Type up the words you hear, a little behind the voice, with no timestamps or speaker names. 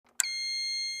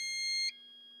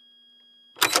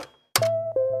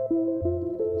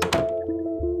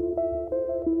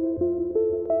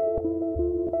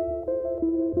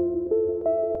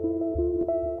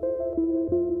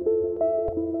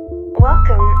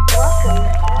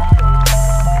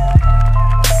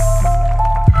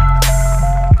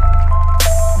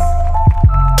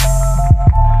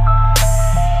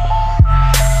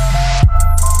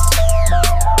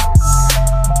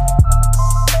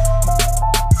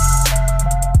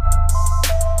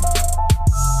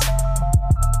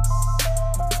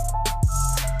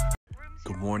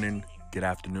good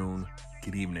afternoon,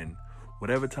 good evening.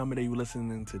 Whatever time of day you're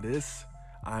listening to this,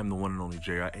 I'm the one and only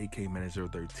JR, aka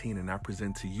Man013, and I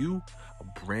present to you a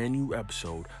brand new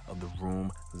episode of the Room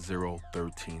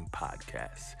 013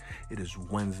 podcast. It is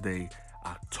Wednesday,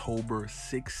 October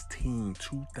 16,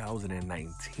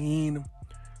 2019.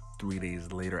 3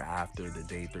 days later after the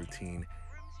Day 13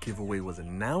 giveaway was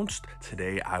announced,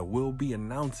 today I will be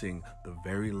announcing the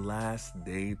very last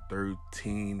Day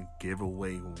 13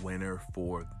 giveaway winner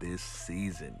for this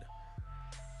season.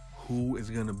 Who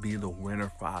is going to be the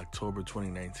winner for October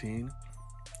 2019?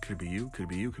 Could it be you? Could it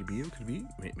be you? Could it be you? Could it be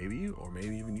maybe you? Or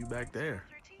maybe even you back there.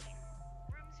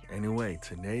 Anyway,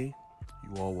 today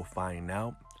you all will find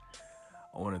out.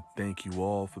 I want to thank you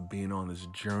all for being on this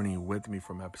journey with me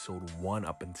from episode 1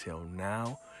 up until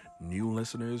now. New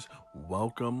listeners,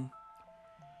 welcome.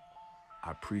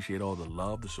 I appreciate all the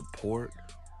love, the support.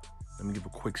 Let me give a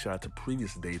quick shout out to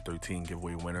previous Day 13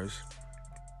 giveaway winners.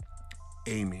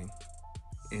 Amy,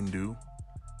 Indu,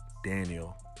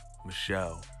 Daniel,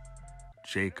 Michelle,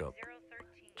 Jacob,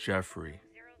 Jeffrey,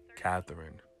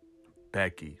 Catherine,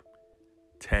 Becky,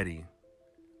 Teddy,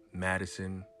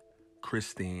 Madison,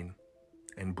 Christine,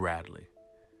 and Bradley.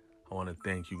 I want to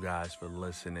thank you guys for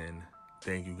listening.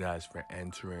 Thank you guys for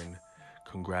entering.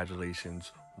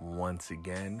 Congratulations once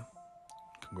again.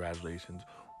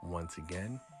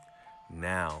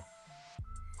 Now,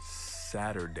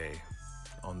 Saturday,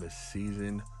 on the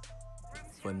season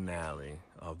finale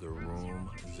of the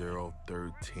Room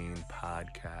 013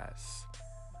 podcast,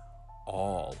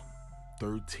 all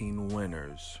 13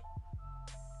 winners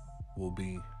will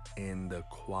be in the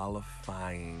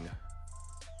qualifying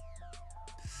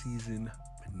season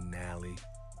finale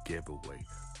giveaway,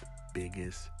 the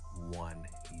biggest one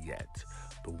yet.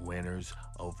 The winners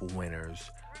of winners,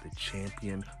 the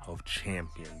champion of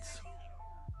champions.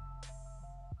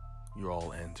 You're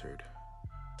all entered.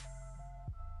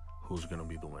 Who's going to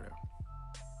be the winner?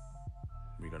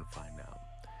 We're going to find out.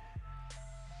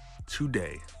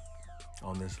 Today,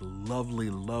 on this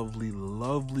lovely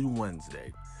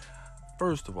Wednesday,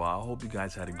 first of all, I hope you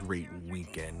guys had a great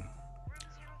weekend.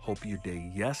 Hope your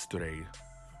day yesterday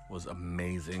was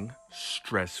amazing,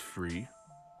 stress-free,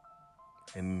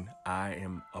 and I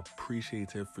am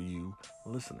appreciative for you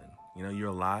listening. You know, you're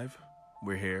alive.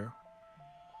 We're here.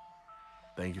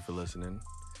 Thank you for listening.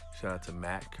 Shout out to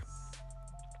Mac.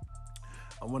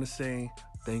 I want to say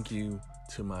thank you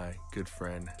to my good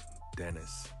friend,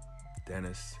 Dennis.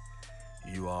 Dennis,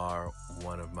 you are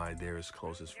one of my dearest,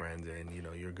 closest friends, and, you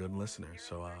know, you're a good listener,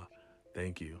 so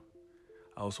thank you.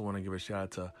 I also want to give a shout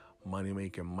out to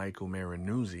moneymaker Michael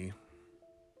Marinuzzi.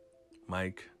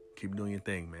 Mike, keep doing your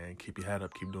thing, man. Keep your head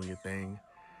up. Keep doing your thing.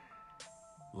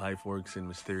 Life works in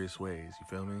mysterious ways. You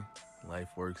feel me? Life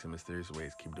works in mysterious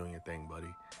ways. Keep doing your thing,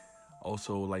 buddy.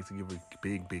 Also, would like to give a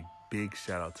big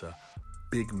shout out to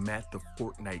Big Matt, the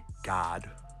Fortnite God.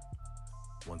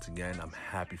 Once again, I'm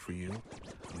happy for you.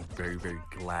 I'm very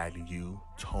glad you,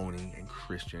 Tony, and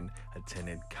Christian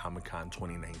attended Comic-Con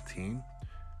 2019.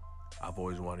 I've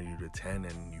always wanted you to attend,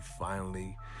 and you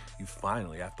finally,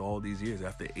 after all these years,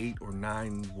 after 8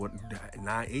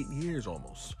 years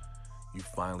almost, you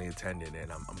finally attended,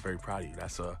 and I'm very proud of you.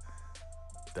 That's a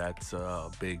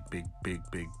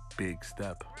big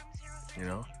step, you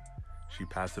know? She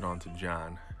passed it on to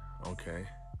John. Okay.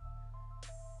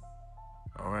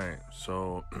 All right.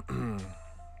 So,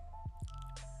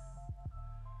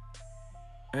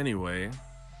 anyway,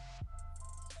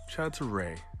 shout out to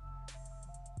Ray.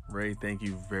 Ray, thank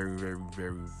you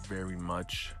very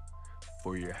much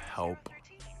for your help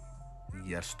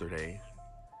yesterday.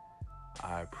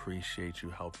 I appreciate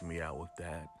you helping me out with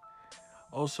that.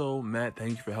 Also, Matt,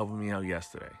 thank you for helping me out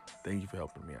yesterday. All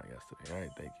right,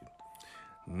 thank you.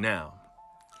 Now,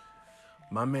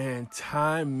 my man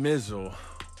Ty Mizzle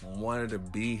wanted to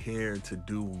be here to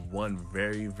do one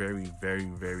very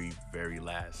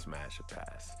last Smash a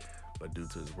Pass, but due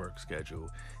to his work schedule,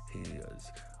 he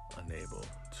is unable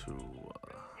to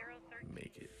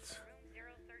make it.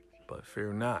 But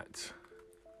fear not,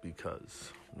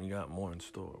 because we got more in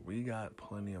store. We got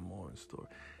plenty of more in store.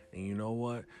 And you know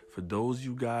what? For those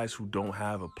you guys who don't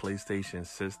have a PlayStation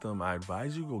system, I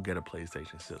advise you go get a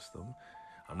PlayStation system.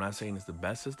 I'm not saying it's the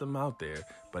best system out there,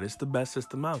 but it's the best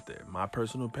system out there. My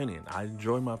personal opinion. I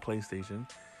enjoy my PlayStation.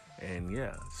 And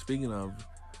yeah, speaking of,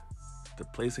 the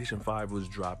PlayStation 5 was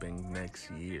dropping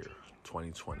next year,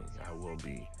 2020. I will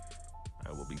be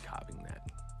copying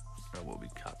that.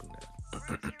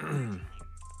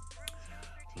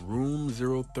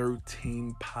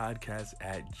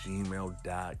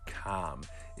 room013podcast@gmail.com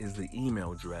is the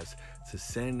email address to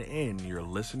send in your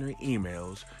listener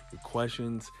emails, your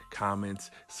questions,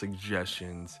 comments,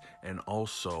 suggestions, and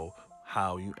also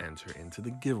how you enter into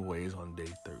the giveaways on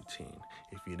day 13.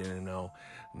 If you didn't know,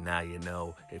 now you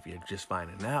know. If you're just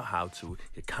finding out how to,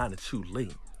 you're kind of too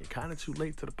late. You're kind of too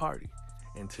late to the party.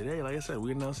 And today, like I said,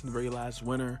 we're announcing the very last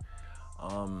winner.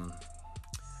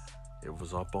 It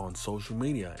was up on social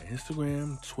media,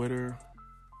 Instagram, Twitter,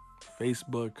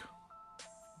 Facebook,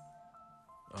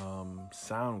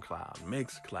 SoundCloud,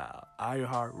 Mixcloud,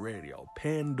 iHeartRadio,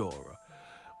 Pandora,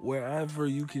 wherever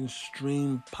you can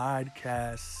stream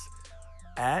podcasts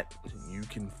at, you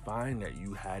can find that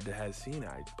you had to have seen it.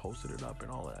 I posted it up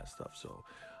and all of that stuff. So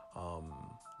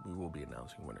we will be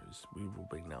announcing winners. We will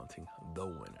be announcing the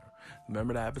winner.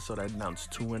 Remember that episode I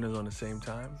announced 2 winners on the same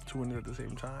time? 2 winners at the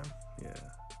same time? Yeah.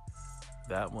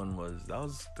 That one was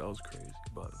crazy.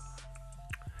 But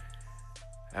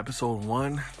episode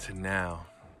 1 to now,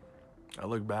 I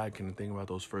look back and think about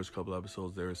those first couple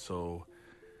episodes. They were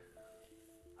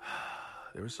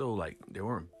so like, they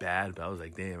weren't bad, but I was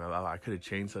like, damn, I could have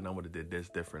changed something. I would have did this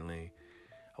differently.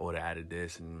 I would have added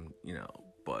this, and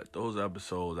but those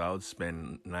episodes, I would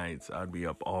spend nights. I'd be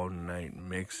up all night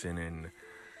mixing and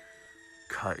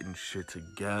cutting shit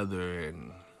together.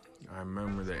 And I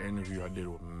remember the interview I did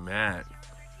with Matt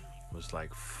was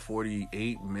like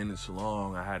 48 minutes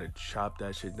long. I had to chop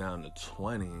that shit down to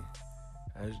 20.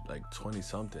 I was like 20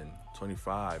 something,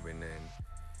 25, and then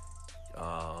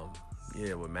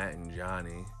with Matt and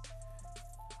Johnny,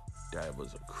 that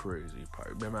was a crazy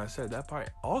part. Remember I said that part,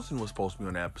 Austin was supposed to be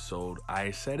on the episode.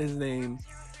 I said his name.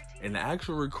 In the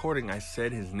actual recording, I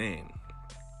said his name.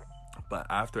 But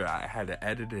after, I had to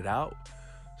edit it out.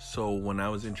 So when I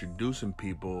was introducing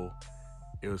people,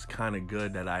 it was kind of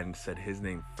good that I said his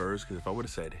name first. Because if I would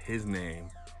have said his name,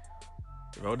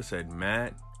 if I would have said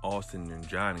Matt, Austin, and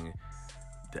Johnny,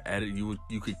 the edit, you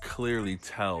could clearly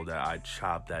tell that I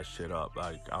chopped that shit up.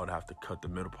 Like, I would have to cut the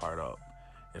middle part up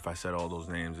if I said all those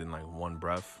names in like one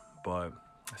breath. But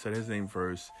I said his name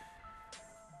first,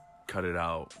 cut it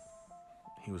out.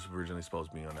 He was originally supposed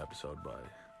to be on the episode, but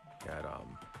he had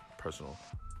personal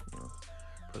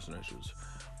issues.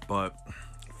 But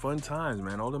fun times,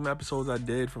 man. All them episodes I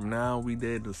did from now, we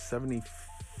did the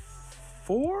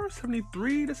 74,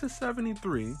 73. This is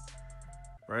 73,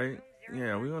 right?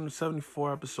 Yeah, we're on the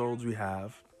 74 episodes we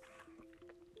have.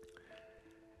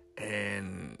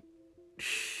 And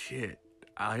shit,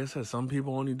 like I said, some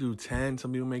people only do 10.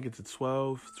 Some people make it to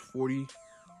 12, 40,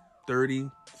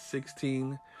 30,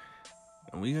 16.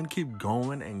 And we're going to keep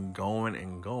going and going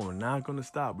and going. Not going to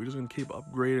stop. We're just going to keep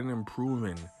upgrading and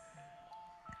improving.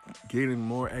 Getting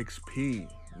more XP.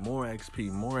 More XP.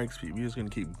 More XP. We're just going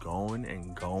to keep going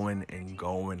and going and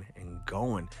going and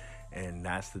going. And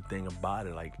that's the thing about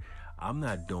it. Like, I'm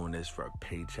not doing this for a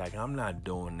paycheck. I'm not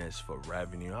doing this for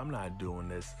revenue. I'm not doing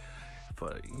this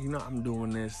for, I'm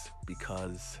doing this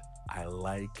because I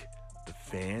like the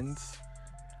fans.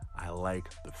 I like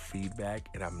the feedback.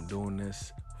 And I'm doing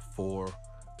this for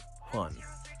fun.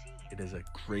 It is a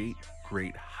great,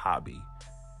 great hobby.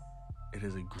 It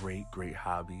is a great, great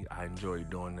hobby. I enjoy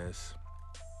doing this.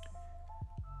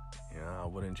 I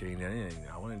wouldn't change anything.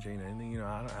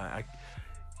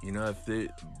 If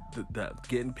that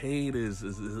getting paid is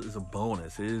a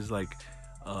bonus. It is like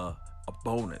a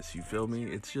bonus. You feel me?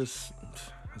 It's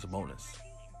a bonus.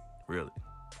 Really.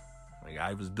 Like,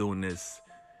 I was doing this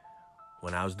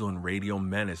when I was doing Radio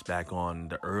Menace back on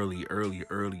the early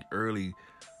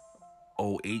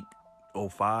 08,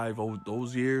 05,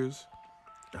 those years.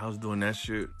 I was doing that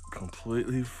shit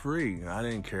completely free. I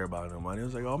didn't care about no money. I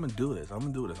was like, I'm gonna do this. I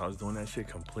was doing that shit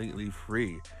completely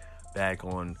free. Back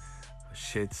on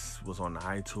shits was on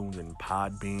iTunes and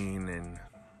Podbean and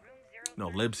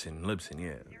Libsyn,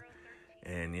 yeah.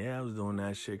 And yeah, I was doing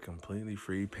that shit completely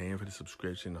free, paying for the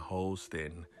subscription, the host,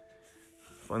 and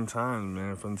fun times,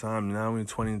 man. Fun times. Now we're in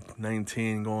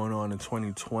 2019, going on in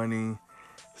 2020.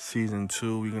 Season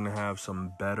 2, we're going to have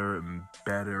some better and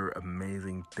better,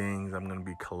 amazing things. I'm going to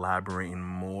be collaborating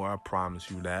more. I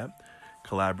promise you that.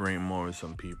 Collaborating more with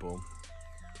some people.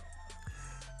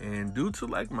 And due to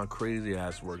like my crazy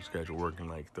ass work schedule, working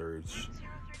like third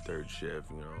shift,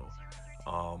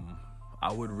 I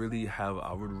would really,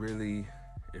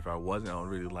 if I wasn't, I would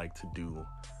really like to do,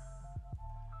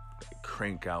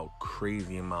 crank out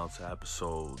crazy amounts of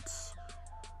episodes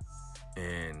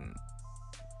and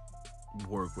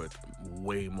work with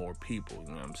way more people.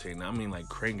 You know what I'm saying? I mean, like,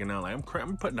 cranking out, like, I'm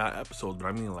putting out episodes, but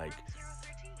I mean, like,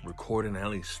 recording at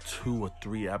least 2 or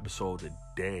 3 episodes a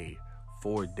day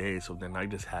 4 days. So then I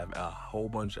just have a whole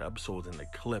bunch of episodes in the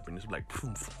clip and just like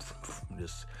boom, boom, boom, boom,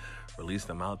 just release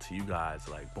them out to you guys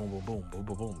like boom, boom, boom, boom,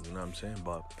 boom, boom. You know what I'm saying?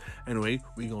 But anyway,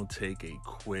 we're going to take a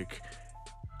quick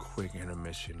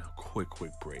intermission, a quick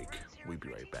break. We'll be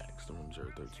right back. It's the Room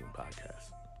 013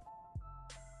 podcast.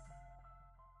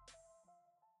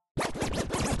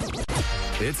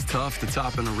 It's tough to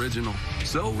top an original,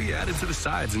 so we added to the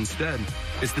sides instead.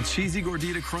 It's the Cheesy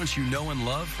Gordita Crunch you know and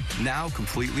love, now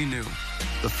completely new.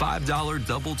 The $5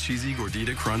 double Cheesy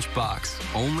Gordita Crunch box,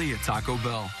 only at Taco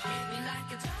Bell.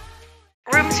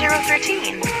 Room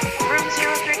 013. Room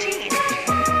 013.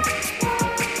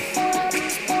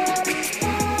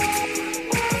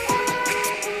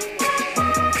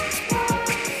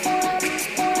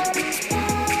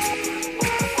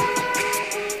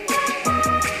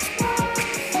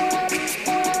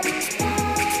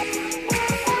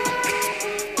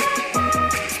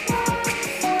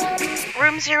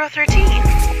 Room 013.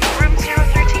 Room 013.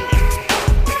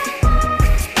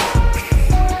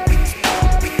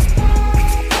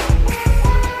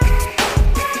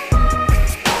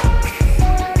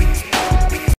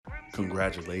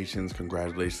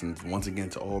 Congratulations once again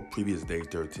to all previous Day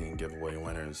 13 giveaway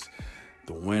winners.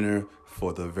 The winner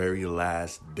for the very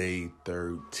last Day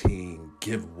 13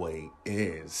 giveaway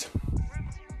is...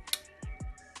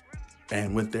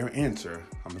 And with their answer,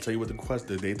 I'm going to tell you what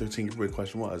the Day 13 giveaway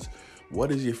question was. What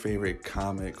is your favorite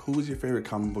comic? Who is your favorite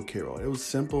comic book hero? It was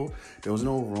simple. There was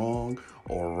no wrong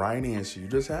or right answer. You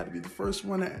just had to be the first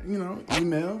one to,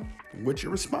 email with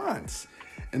your response.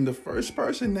 And the first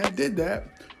person that did that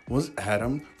was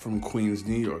Adam from Queens,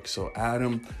 New York. So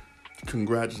Adam,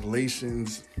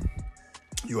 congratulations.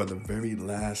 You are the very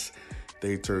last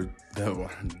Day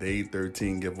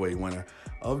 13 giveaway winner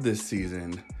of this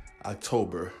season,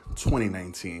 October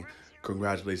 2019.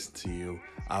 Congratulations to you.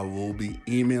 I will be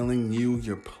emailing you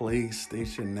your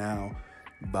PlayStation Now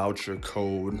voucher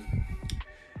code.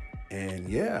 And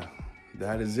yeah,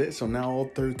 that is it. So now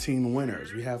all 13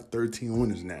 winners. We have 13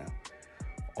 winners now.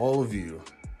 All of you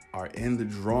are in the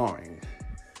drawing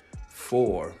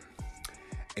for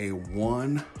a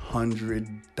 $100.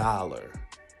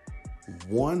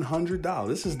 $100.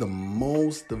 This is the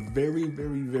very,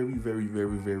 very, very, very,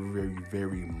 very, very, very,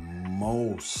 very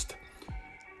most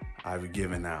I've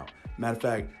given out. Matter of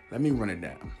fact, let me run it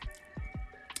down.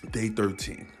 Day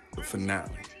 13, the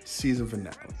finale, season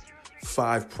finale.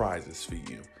 5 prizes for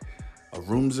you. A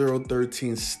Room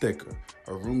 013 sticker,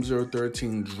 a Room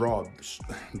 013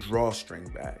 drawstring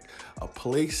bag, a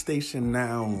PlayStation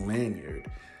Now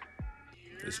lanyard.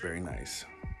 It's very nice.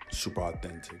 Super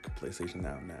authentic PlayStation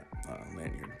Now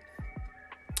lanyard.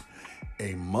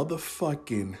 A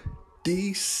motherfucking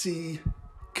DC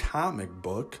comic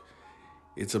book.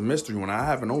 It's a mystery one. I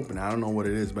haven't opened it. I don't know what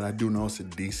it is, but I do know it's a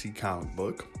DC comic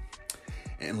book.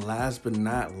 And last but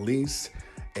not least,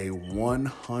 a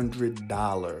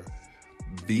 $100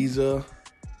 Visa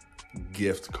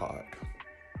gift card.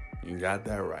 You got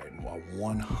that right. A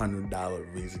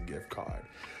 $100 Visa gift card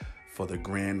for the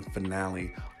grand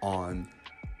finale on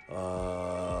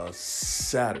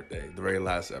Saturday, the very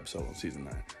last episode of season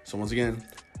 9. So once again,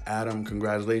 Adam,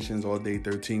 congratulations. All Day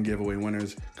 13 giveaway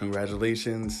winners.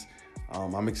 Congratulations.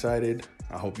 I'm excited.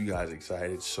 I hope you guys are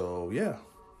excited. So yeah.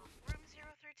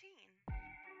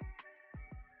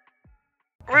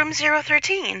 Room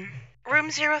 013.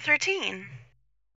 Room 013.